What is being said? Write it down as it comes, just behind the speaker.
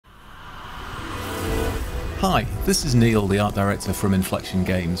Hi, this is Neil, the art director from Inflection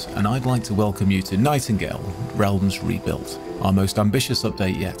Games, and I'd like to welcome you to Nightingale, Realms Rebuilt, our most ambitious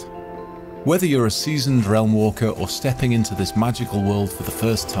update yet. Whether you're a seasoned realm walker or stepping into this magical world for the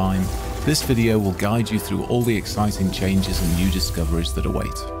first time, this video will guide you through all the exciting changes and new discoveries that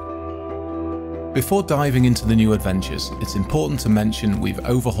await. Before diving into the new adventures, it's important to mention we've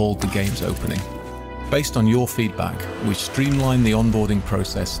overhauled the game's opening. Based on your feedback, we've streamlined the onboarding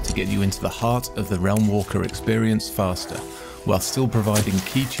process to get you into the heart of the Realm Walker experience faster, while still providing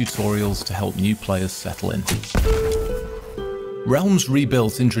key tutorials to help new players settle in. Realms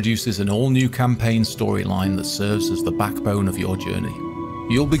Rebuilt introduces an all-new campaign storyline that serves as the backbone of your journey.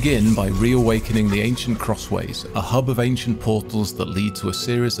 You'll begin by reawakening the Ancient Crossways, a hub of ancient portals that lead to a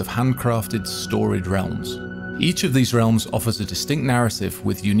series of handcrafted, storied realms. Each of these realms offers a distinct narrative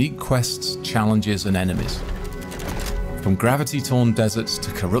with unique quests, challenges and enemies. From gravity-torn deserts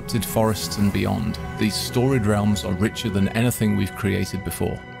to corrupted forests and beyond, these storied realms are richer than anything we've created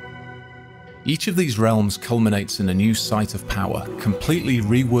before. Each of these realms culminates in a new site of power, completely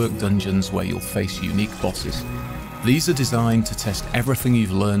reworked dungeons where you'll face unique bosses. These are designed to test everything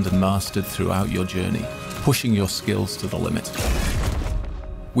you've learned and mastered throughout your journey, pushing your skills to the limit.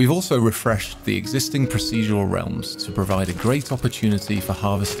 We've also refreshed the existing procedural realms to provide a great opportunity for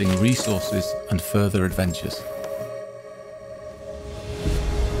harvesting resources and further adventures.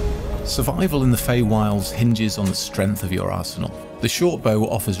 Survival in the Feywilds hinges on the strength of your arsenal. The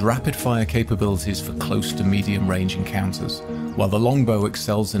shortbow offers rapid-fire capabilities for close to medium-range encounters, while the longbow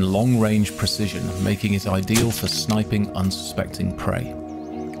excels in long-range precision, making it ideal for sniping unsuspecting prey.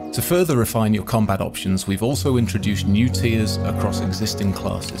 To further refine your combat options, we've also introduced new tiers across existing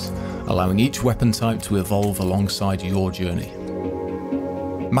classes, allowing each weapon type to evolve alongside your journey.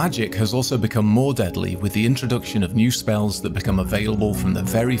 Magic has also become more deadly with the introduction of new spells that become available from the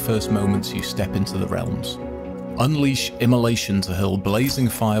very first moments you step into the realms. Unleash Immolation to hurl blazing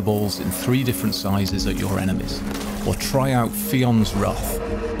fireballs in 3 different sizes at your enemies, or try out Fion's Wrath,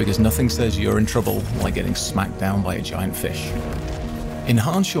 because nothing says you're in trouble like getting smacked down by a giant fish.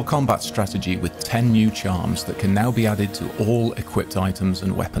 Enhance your combat strategy with 10 new charms that can now be added to all equipped items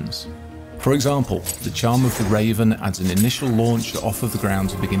and weapons. For example, the Charm of the Raven adds an initial launch off of the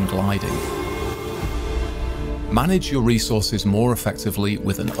ground to begin gliding. Manage your resources more effectively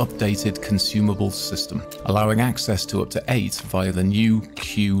with an updated consumables system, allowing access to up to 8 via the new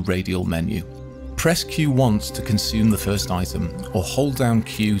Q radial menu. Press Q once to consume the first item, or hold down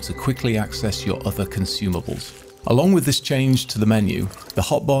Q to quickly access your other consumables. Along with this change to the menu, the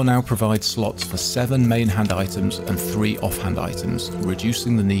hotbar now provides slots for 7 main hand items and 3 offhand items,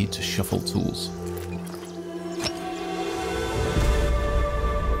 reducing the need to shuffle tools.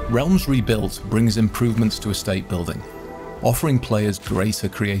 Realms Rebuilt brings improvements to estate building, offering players greater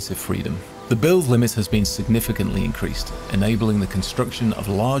creative freedom. The build limit has been significantly increased, enabling the construction of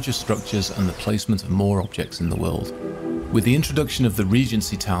larger structures and the placement of more objects in the world. With the introduction of the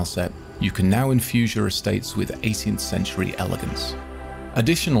Regency tileset, you can now infuse your estates with 18th century elegance.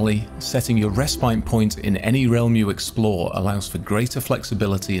 Additionally, setting your respite point in any realm you explore allows for greater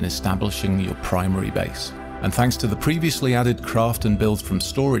flexibility in establishing your primary base. And thanks to the previously added craft and build from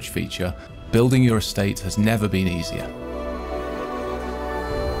storage feature, building your estate has never been easier.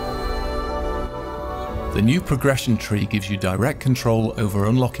 The new progression tree gives you direct control over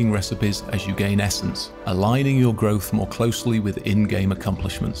unlocking recipes as you gain essence, aligning your growth more closely with in-game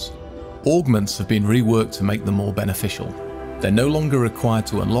accomplishments. Augments have been reworked to make them more beneficial. They're no longer required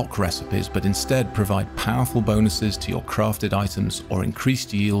to unlock recipes, but instead provide powerful bonuses to your crafted items or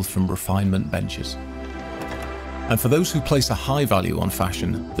increased yield from refinement benches. And for those who place a high value on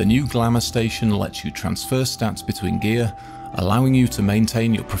fashion, the new Glamour Station lets you transfer stats between gear, allowing you to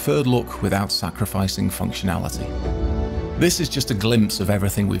maintain your preferred look without sacrificing functionality. This is just a glimpse of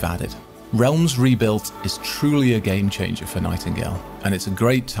everything we've added. Realms Rebuilt is truly a game changer for Nightingale, and it's a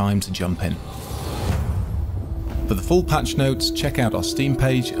great time to jump in. For the full patch notes, check out our Steam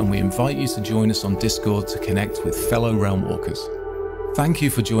page, and we invite you to join us on Discord to connect with fellow Realm Walkers. Thank you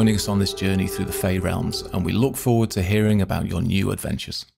for joining us on this journey through the Fey Realms, and we look forward to hearing about your new adventures.